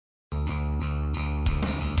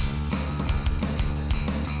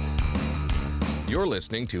You're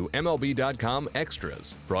listening to MLB.com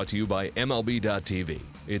Extras, brought to you by MLB.tv.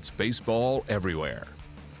 It's baseball everywhere.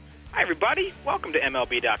 Hi, everybody. Welcome to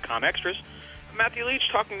MLB.com Extras. I'm Matthew Leach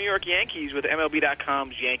talking New York Yankees with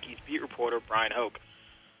MLB.com's Yankees beat reporter Brian Hoke.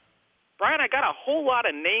 Brian, I got a whole lot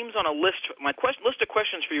of names on a list. My list of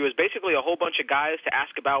questions for you is basically a whole bunch of guys to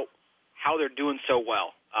ask about how they're doing so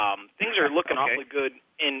well. Things are looking awfully good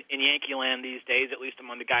in Yankee land these days, at least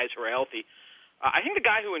among the guys who are healthy. I think the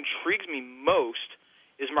guy who intrigues me most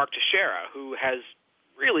is Mark Teixeira, who has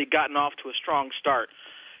really gotten off to a strong start.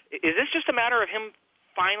 Is this just a matter of him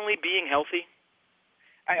finally being healthy?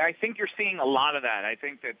 I think you're seeing a lot of that. I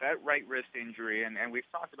think that right wrist injury, and we've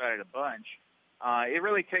talked about it a bunch, it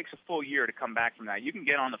really takes a full year to come back from that. You can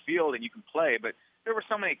get on the field and you can play, but there were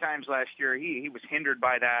so many times last year he was hindered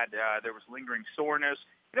by that. There was lingering soreness.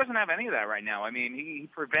 He doesn't have any of that right now. I mean, he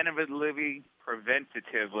preventatively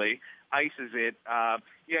ices it.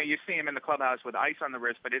 You see him in the clubhouse with ice on the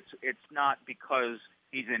wrist, but it's not because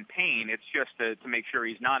he's in pain. It's just to make sure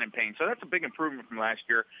he's not in pain. So that's a big improvement from last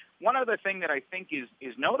year. One other thing that I think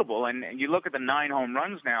is notable, and you look at the 9 home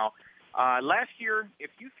runs now, last year,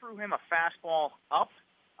 if you threw him a fastball up,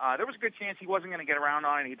 there was a good chance he wasn't going to get around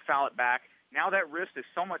on it. He'd foul it back. Now that wrist is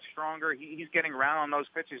so much stronger. He's getting around on those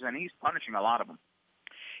pitches, and he's punishing a lot of them.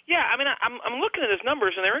 Yeah, I mean, I'm looking at his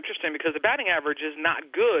numbers, and they're interesting because the batting average is not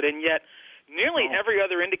good, and yet nearly every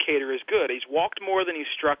other indicator is good. He's walked more than he's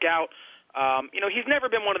struck out. He's never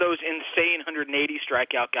been one of those insane 180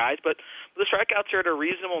 strikeout guys, but the strikeouts are at a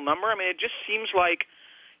reasonable number. I mean, it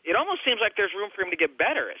almost seems like there's room for him to get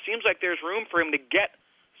better. It seems like there's room for him to get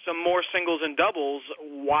some more singles and doubles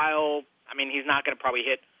while, I mean, he's not going to probably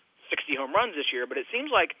hit 60 home runs this year, but it seems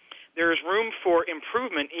like there's room for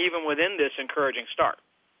improvement even within this encouraging start.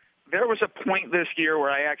 There was a point this year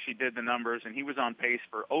where I actually did the numbers, and he was on pace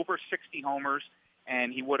for over 60 homers,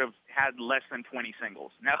 and he would have had less than 20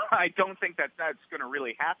 singles. Now, I don't think that's going to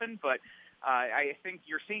really happen, but I think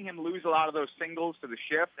you're seeing him lose a lot of those singles to the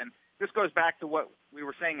shift, and this goes back to what we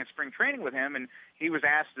were saying in spring training with him, and he was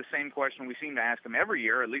asked the same question we seem to ask him every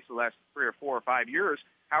year, at least the last 3 or 4 or 5 years,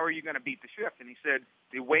 how are you going to beat the shift? And he said,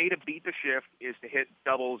 the way to beat the shift is to hit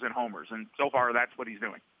doubles and homers, and so far that's what he's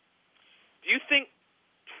doing. Do you think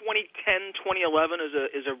 2010, 2011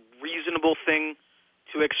 is a reasonable thing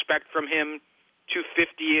to expect from him?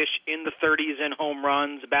 250-ish in the 30s in home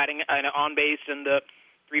runs, batting on base in the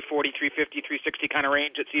 340, 350, 360 kind of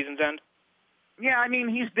range at season's end? Yeah, I mean,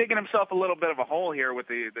 he's digging himself a little bit of a hole here with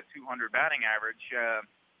the 200 batting average.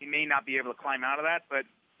 He may not be able to climb out of that, but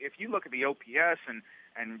if you look at the OPS and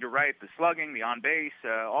you're right, the slugging, the on base,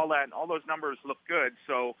 all those numbers look good.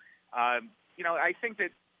 So, I think that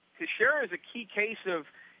Teixeira is a key case of,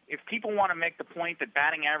 if people want to make the point that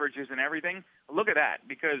batting average isn't everything, look at that,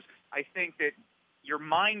 because I think that your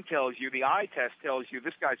mind tells you, the eye test tells you,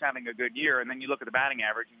 this guy's having a good year, and then you look at the batting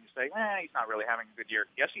average and you say, he's not really having a good year.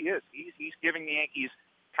 Yes, he is. He's giving the Yankees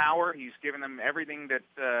power. He's giving them everything that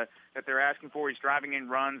they're asking for. He's driving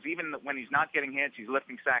in runs. Even when he's not getting hits, he's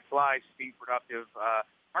lifting sac flies, being productive.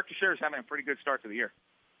 Mark Teixeira is having a pretty good start to the year.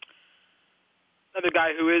 Another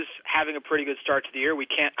guy who is having a pretty good start to the year.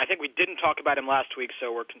 I think we didn't talk about him last week,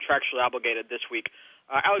 so we're contractually obligated this week.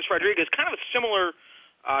 Alex Rodriguez, kind of a similar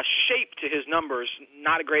shape to his numbers.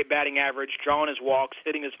 Not a great batting average, drawing his walks,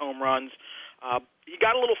 hitting his home runs. He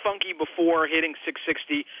got a little funky before hitting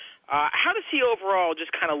 660. How does he overall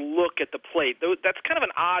just kind of look at the plate? That's kind of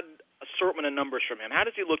an odd assortment of numbers from him. How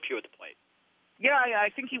does he look to you at the plate? Yeah,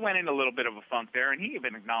 I think he went in a little bit of a funk there, and he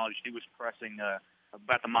even acknowledged he was pressing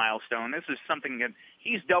about the milestone. This is something that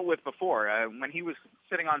he's dealt with before. When he was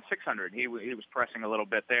sitting on 600, he was pressing a little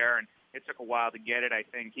bit there, and it took a while to get it, I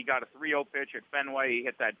think. He got a 3-0 pitch at Fenway. He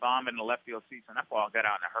hit that bomb in the left field seats, and that ball got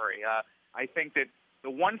out in a hurry. I think that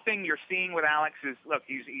the one thing you're seeing with Alex is, look,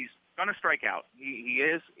 he's going to strike out. He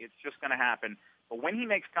is. It's just going to happen. But when he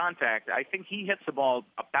makes contact, I think he hits the ball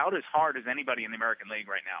about as hard as anybody in the American League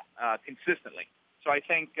right now, consistently. So I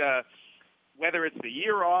think whether it's the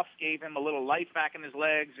year off gave him a little life back in his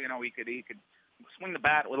legs, he could swing the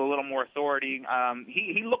bat with a little more authority.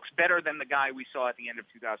 He looks better than the guy we saw at the end of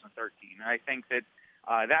 2013. And I think that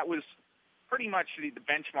that was pretty much the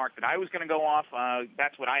benchmark that I was going to go off.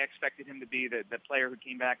 That's what I expected him to be, the player who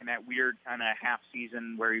came back in that weird kind of half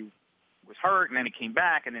season where he was hurt and then he came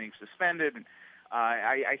back and then he was suspended. And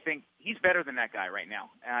I think he's better than that guy right now.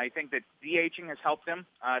 I think that DHing has helped him.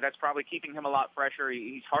 That's probably keeping him a lot fresher.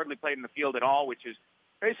 He's hardly played in the field at all, which is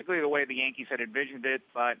basically the way the Yankees had envisioned it.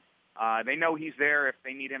 But they know he's there if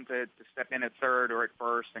they need him to step in at third or at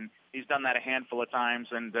first, and he's done that a handful of times,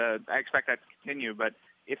 and I expect that to continue. But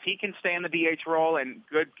if he can stay in the DH role and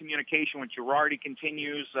good communication with Girardi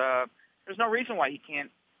continues, there's no reason why he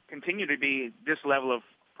can't continue to be this level of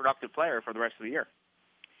productive player for the rest of the year.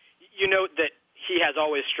 You know that he has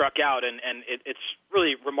always struck out, and it's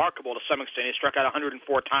really remarkable to some extent. He struck out 104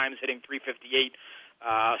 times, hitting .358,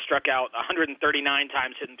 struck out 139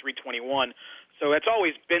 times, hitting .321. So it's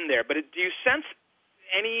always been there. But do you sense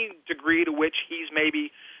any degree to which he's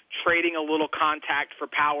maybe trading a little contact for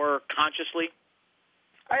power consciously?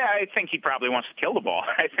 I think he probably wants to kill the ball.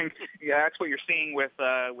 I think that's what you're seeing with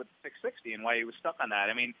 660 and why he was stuck on that.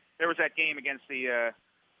 I mean, there was that game against the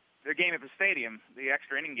game at the stadium, the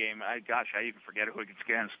extra inning game. I even forget who it was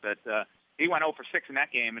against, but he went 0 for 6 in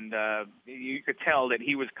that game, and you could tell that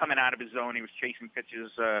he was coming out of his zone. He was chasing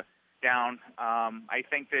pitches down. I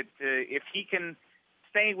think that if he can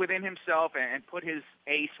stay within himself and put his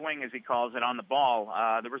A swing, as he calls it, on the ball,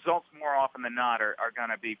 the results more often than not are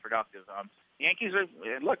going to be productive. The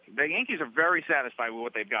Yankees are very satisfied with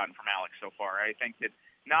what they've gotten from Alex so far. I think that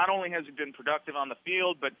not only has he been productive on the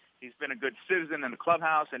field, but he's been a good citizen in the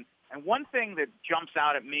clubhouse. And one thing that jumps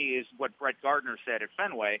out at me is what Brett Gardner said at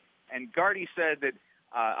Fenway. And Gardy said that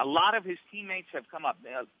a lot of his teammates have come up.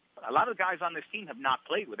 A lot of the guys on this team have not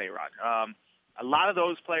played with A-Rod. A lot of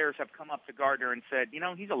those players have come up to Gardner and said,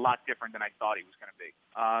 he's a lot different than I thought he was going to be.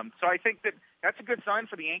 So I think that that's a good sign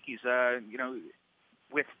for the Yankees.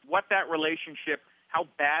 With what that relationship, how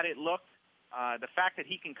bad it looked, the fact that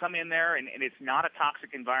he can come in there and it's not a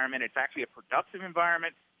toxic environment, it's actually a productive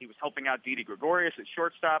environment. He was helping out Didi Gregorius at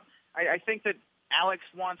shortstop. I think that Alex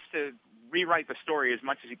wants to rewrite the story as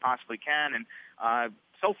much as he possibly can, and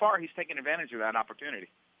so far he's taken advantage of that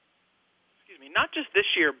opportunity. Excuse me, not just this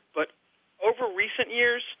year, but over recent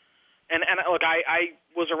years, and look, I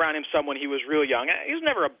was around him some when he was real young. He was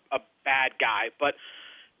never a bad guy, but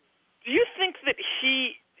do you think that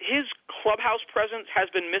his clubhouse presence has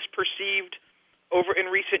been misperceived over in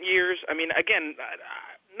recent years? I mean, again,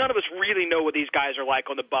 none of us really know what these guys are like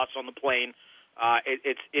on the bus, on the plane.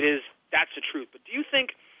 That's the truth. But do you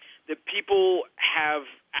think that people have,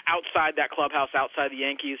 outside that clubhouse, outside the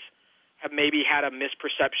Yankees, have maybe had a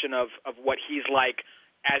misperception of what he's like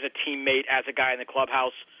as a teammate, as a guy in the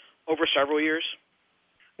clubhouse over several years?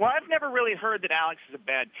 Well, I've never really heard that Alex is a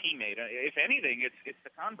bad teammate. If anything, it's the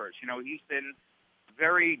converse. He's been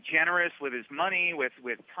very generous with his money, with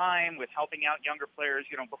time, with helping out younger players.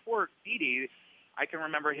 Before Didi, I can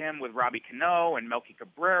remember him with Robbie Cano and Melky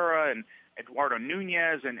Cabrera and Eduardo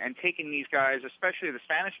Nunez and taking these guys, especially the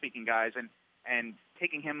Spanish-speaking guys, and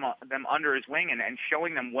taking them under his wing and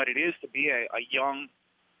showing them what it is to be a young,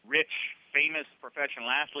 rich, famous professional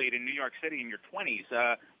athlete in New York City in your 20s.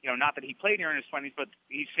 Not that he played here in his 20s, but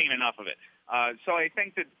he's seen enough of it. So I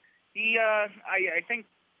think that I think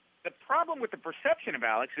the problem with the perception of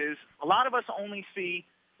Alex is a lot of us only see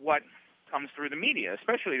what comes through the media,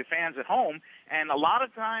 especially the fans at home. And a lot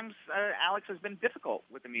of times, Alex has been difficult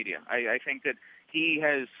with the media. I think that he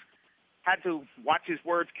has had to watch his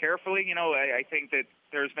words carefully. I think that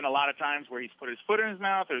there's been a lot of times where he's put his foot in his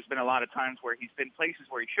mouth. There's been a lot of times where he's been places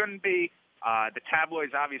where he shouldn't be. The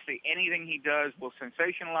tabloids, obviously, anything he does will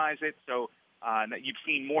sensationalize it. So that you've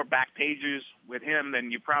seen more back pages with him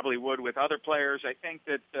than you probably would with other players. I think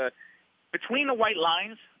that between the white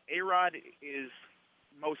lines, A-Rod is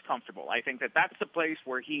most comfortable. I think that that's the place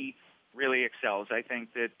where he really excels. I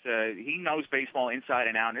think that he knows baseball inside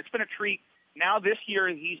and out, and it's been a treat. Now this year,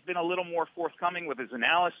 he's been a little more forthcoming with his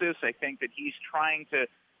analysis. I think that he's trying to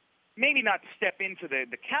maybe not step into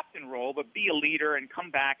the captain role, but be a leader and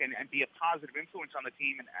come back and be a positive influence on the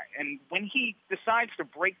team. And when he decides to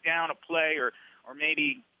break down a play or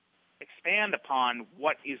maybe expand upon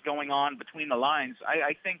what is going on between the lines,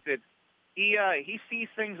 I think that he sees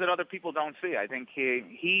things that other people don't see. I think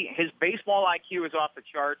his baseball IQ is off the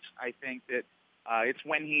charts. I think that it's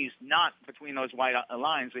when he's not between those white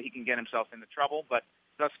lines that he can get himself into trouble. But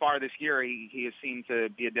thus far this year, he has seemed to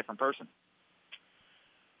be a different person.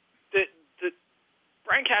 The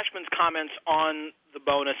Brian Cashman's comments on the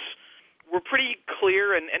bonus were pretty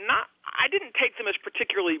clear and not. I didn't take them as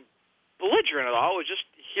particularly belligerent at all. It was just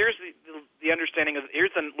here's the understanding of here's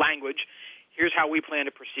the language, here's how we plan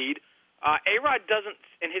to proceed. A-Rod doesn't,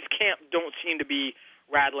 and his camp don't seem to be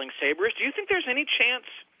rattling sabers. Do you think there's any chance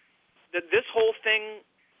that this whole thing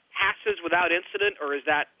passes without incident, or is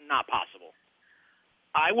that not possible?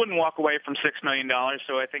 I wouldn't walk away from $6 million,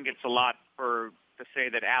 so I think it's a lot to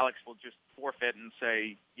say that Alex will just forfeit and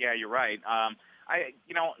say, yeah, you're right.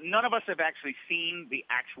 None of us have actually seen the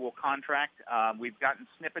actual contract. We've gotten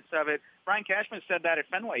snippets of it. Brian Cashman said that at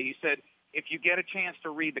Fenway. He said, if you get a chance to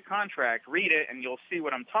read the contract, read it, and you'll see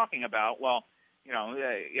what I'm talking about. Well,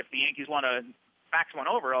 if the Yankees want to fax one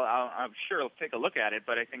over, I'm sure I'll take a look at it.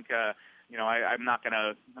 But I think, I'm not going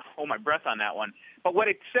to hold my breath on that one. But what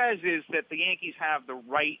it says is that the Yankees have the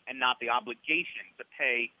right and not the obligation to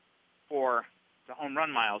pay for the home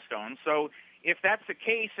run milestone. So if that's the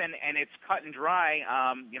case and it's cut and dry,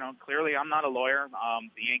 clearly I'm not a lawyer.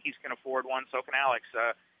 The Yankees can afford one, so can Alex.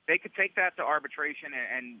 They could take that to arbitration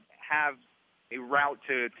and have a route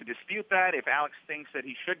to dispute that. If Alex thinks that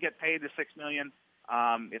he should get paid the $6 million,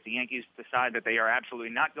 if the Yankees decide that they are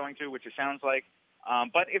absolutely not going to, which it sounds like.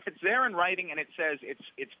 But if it's there in writing and it says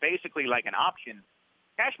it's basically like an option,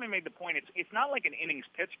 Cashman made the point, it's not like an innings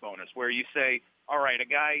pitch bonus where you say, all right, a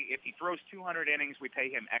guy, if he throws 200 innings, we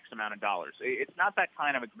pay him X amount of dollars. It's not that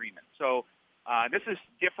kind of agreement. So this is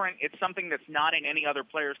different. It's something that's not in any other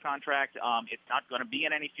player's contract. It's not going to be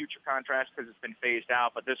in any future contracts because it's been phased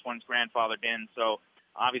out, but this one's grandfathered in. So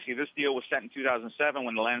obviously this deal was set in 2007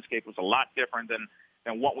 when the landscape was a lot different than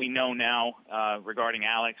what we know now regarding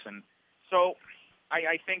Alex. And so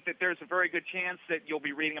I think that there's a very good chance that you'll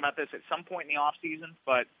be reading about this at some point in the off season.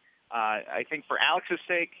 But I think for Alex's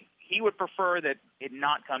sake, he would prefer that it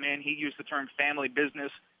not come in. He used the term family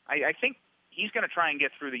business. I think he's going to try and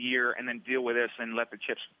get through the year and then deal with this and let the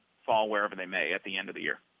chips fall wherever they may at the end of the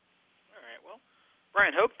year. All right. Well,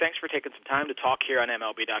 Brian Hoke, thanks for taking some time to talk here on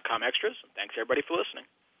MLB.com Extras. Thanks, everybody, for listening.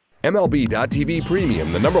 MLB.tv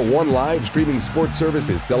Premium, the #1 live streaming sports service,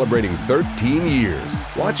 is celebrating 13 years.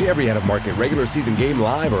 Watch every out-of-market regular season game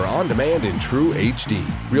live or on demand in true HD.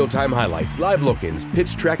 Real-time highlights, live look-ins,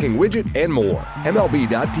 pitch tracking widget, and more.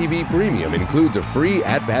 MLB.tv Premium includes a free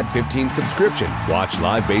At-Bat 15 subscription. Watch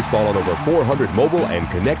live baseball on over 400 mobile and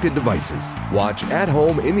connected devices. Watch at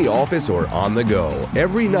home, in the office, or on the go,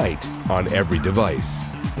 every night, on every device.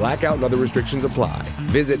 Blackout and other restrictions apply.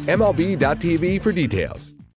 Visit MLB.tv for details.